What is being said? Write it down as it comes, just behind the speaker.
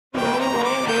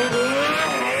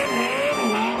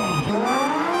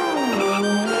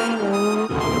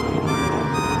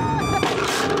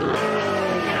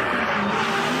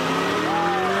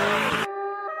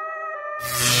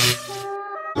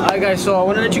Alright guys, so I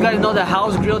want to let you guys know that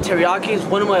House Grill Teriyaki is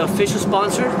one of my official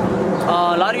sponsors.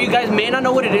 A lot of you guys may not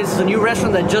know what it is. It's a new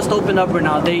restaurant that just opened up right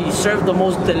now. They serve the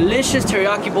most delicious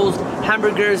teriyaki bowls,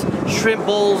 hamburgers, shrimp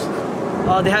bowls.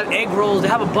 They have egg rolls. They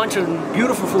have a bunch of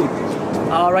beautiful food.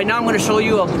 Right now I'm going to show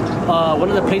you one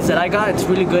of the plates that I got. It's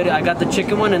really good. I got the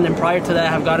chicken one, and then prior to that I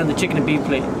have gotten the chicken and beef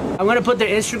plate. I'm going to put their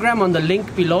Instagram on the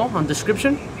link below on the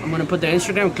description. I'm going to put their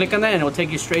Instagram, click on that, and it will take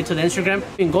you straight to the Instagram.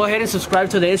 You can go ahead and subscribe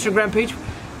to the Instagram page.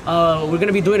 We're going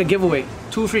to be doing a giveaway.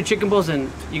 2 free chicken bowls,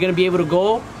 and you're going to be able to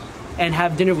go and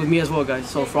have dinner with me as well, guys.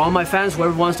 So for all my fans,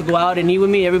 whoever wants to go out and eat with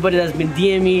me, everybody that's been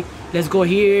DMing me, let's go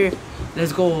here,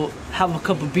 let's go have a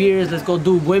couple beers, let's go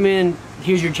do women,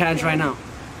 here's your chance right now.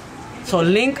 So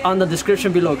link on the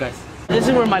description below, guys. This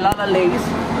is where my Lala lays.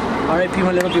 R.I.P.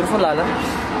 my little beautiful Lala.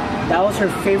 That was her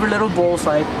favorite little bowl,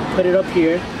 so I put it up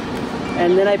here.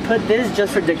 And then I put this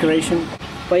just for decoration.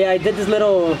 But yeah, I did this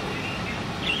little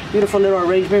beautiful little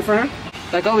arrangement for her.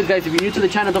 Like always, guys, if you're new to the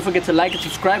channel, don't forget to like and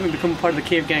subscribe and become a part of the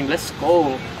Cave Gang. Let's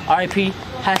go. R.I.P.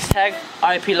 Hashtag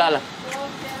R.I.P. Lala.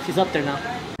 She's up there now.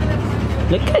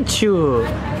 Look at you.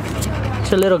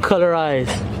 It's a little color eyes.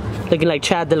 Looking like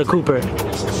Chad De La Cooper.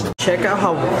 Check out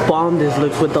how bomb this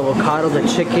looks with the avocado, the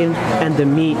chicken, and the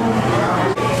meat.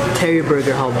 Terry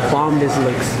burger, how bomb this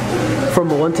looks. From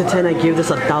a 1 to 10, I give this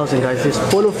 1,000, guys. It's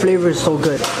full of flavor, it's so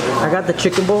good. I got the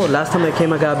chicken bowl. Last time I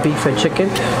came, I got beef and chicken.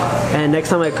 And next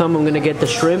time I come, I'm gonna get the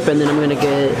shrimp, and then I'm gonna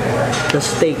get the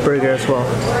steak burger as well.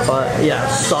 But yeah,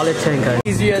 solid 10, guys.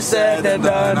 Easier said than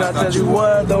done. I tell you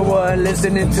what, the one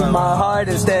listening to my heart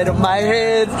instead of my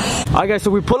head. Alright guys,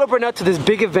 so we pull up right now to this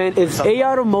big event. It's A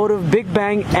Automotive, Big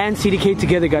Bang, and CDK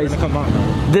together, guys.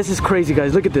 This is crazy,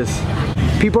 guys. Look at this.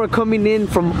 People are coming in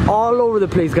from all over the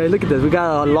place, guys. Look at this. We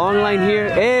got a long line here.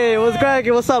 Hey, what's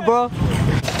cracking? What's up, bro?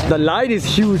 The line is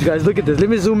huge, guys. Look at this. Let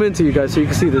me zoom into you guys so you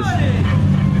can see this.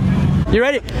 You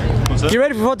ready? You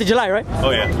ready for 4th of July, right? Oh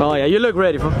yeah. Oh yeah, you look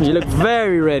ready. You look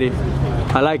very ready.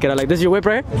 I like it. I like this. Is your whip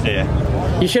right here?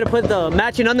 Yeah. You should have put the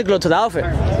matching underglow to the outfit.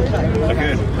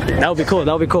 Okay. That would be cool.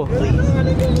 That would be cool.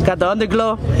 Got the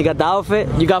underglow. You got the outfit.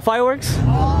 You got fireworks?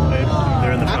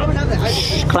 They're in the front.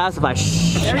 Classified.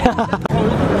 Excuse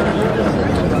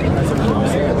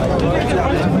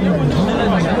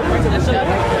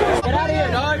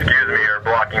me, you're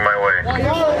blocking my way. I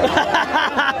can't.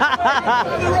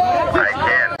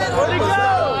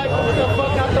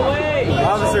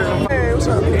 Hey, what's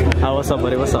up? Oh, what's up,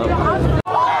 buddy? What's up?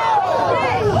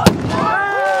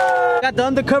 Got the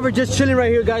undercover just chilling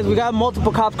right here, guys. We got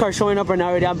multiple cop cars showing up right now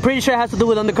already. I'm pretty sure it has to do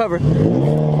with undercover.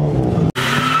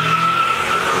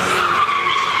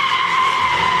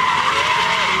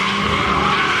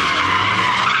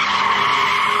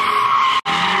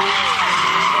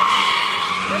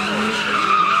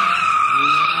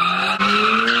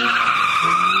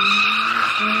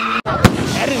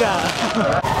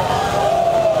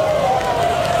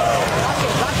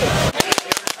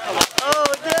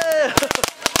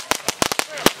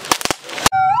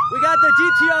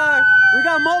 We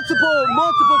got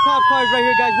multiple cop cars right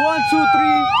here, guys. 1, 2,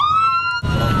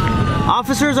 3.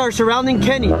 Officers are surrounding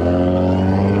Kenny.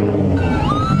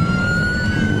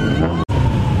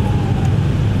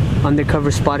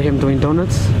 Undercover spotted him doing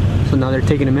donuts, so now they're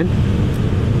taking him in.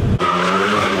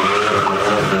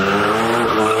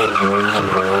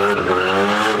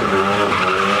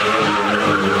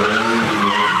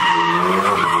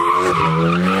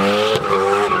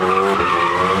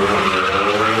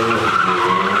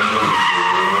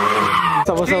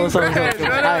 What's up?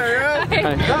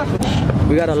 Hi.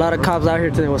 We got a lot of cops out here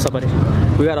today. What's up, buddy?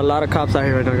 We got a lot of cops out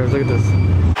here right now, guys. Look at this.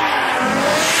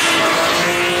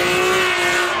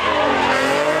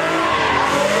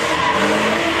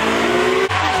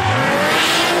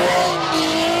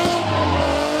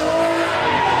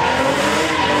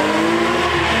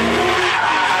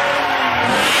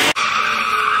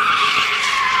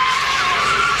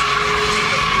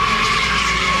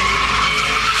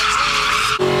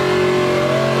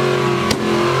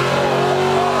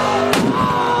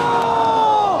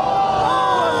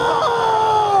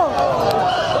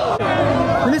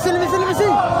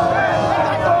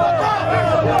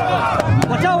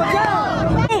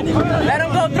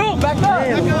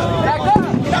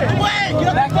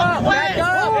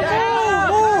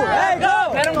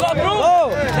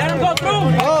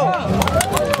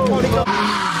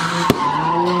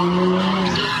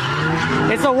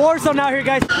 It's a war zone out here,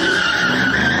 guys.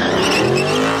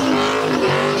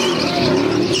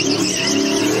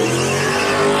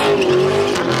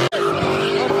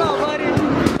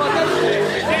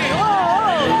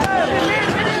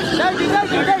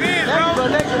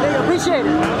 Appreciate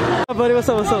it. Buddy, what's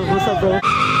up, bro?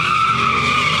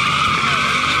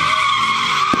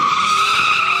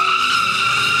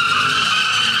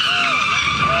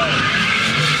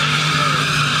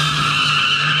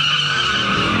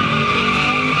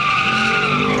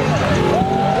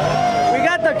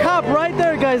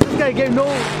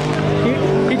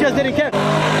 just didn't care.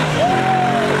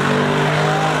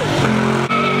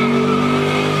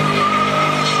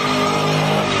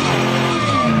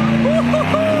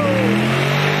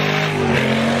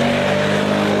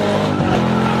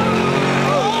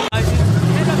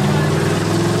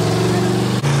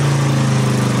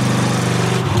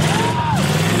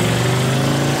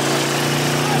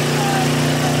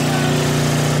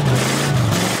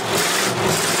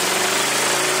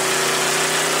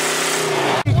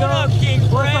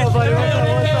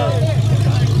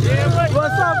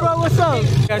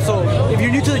 Guys, so if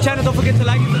you're new to the channel, don't forget to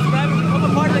like and subscribe and become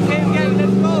a part of the Cave Gang.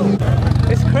 Let's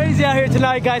go! It's crazy out here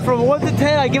tonight, guys. From 1 to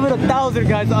 10, I give it 1,000,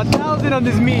 guys. 1,000 on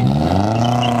this meat.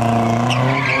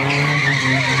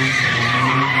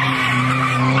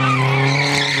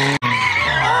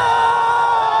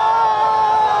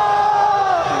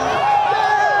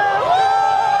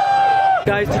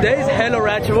 Guys, today's hella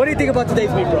ratchet. What do you think about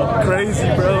today's meet, bro? Crazy,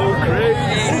 bro. Crazy.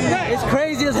 It's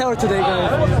crazy as hell today,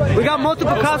 guys. We got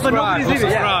multiple cops, but nobody's leaving.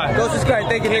 Yeah. Go subscribe.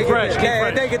 Thank you, thank you.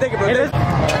 Thank you, bro.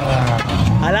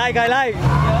 I like.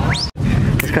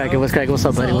 What's cracking? What's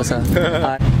up, buddy? What's up?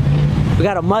 We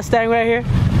got a Mustang right here.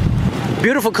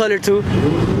 Beautiful color, too.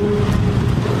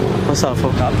 What's up,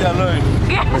 folks?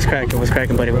 What's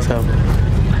cracking, buddy? What's up?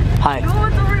 Hi.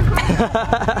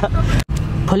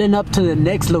 Pulling up to the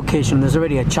next location. There's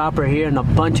already a chopper here and a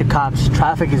bunch of cops.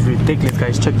 Traffic is ridiculous,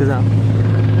 guys. Check this out.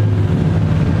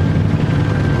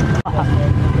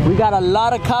 We got a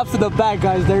lot of cops in the back,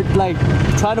 guys. They're like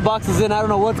trying to box us in. I don't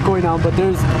know what's going on, but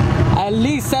there's at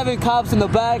least 7 cops in the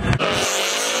back.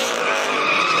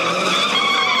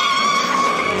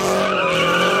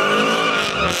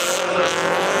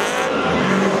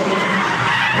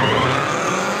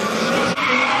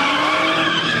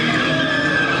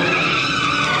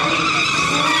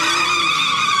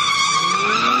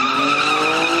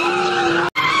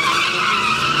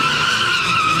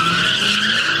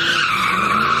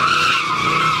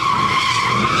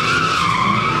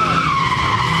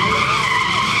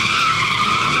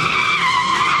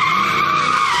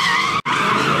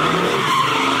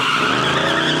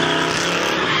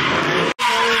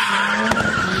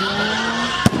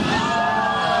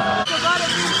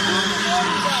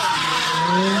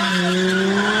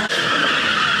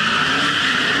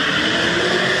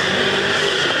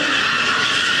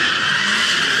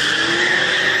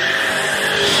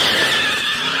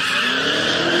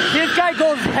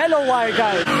 Goes hella wide,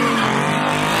 guys.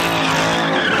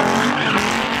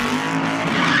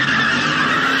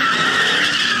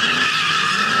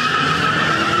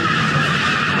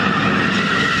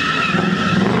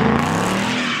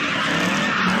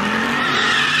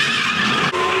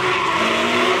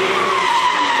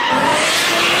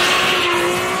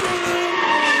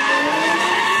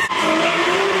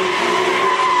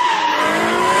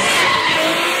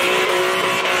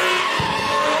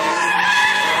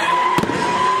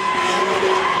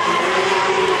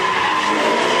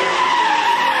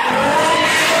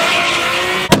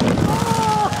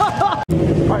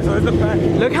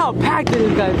 Look how packed it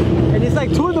is, guys. And it's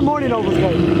like 2 in the morning almost,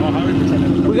 guys.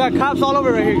 We got cops all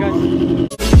over right here, guys.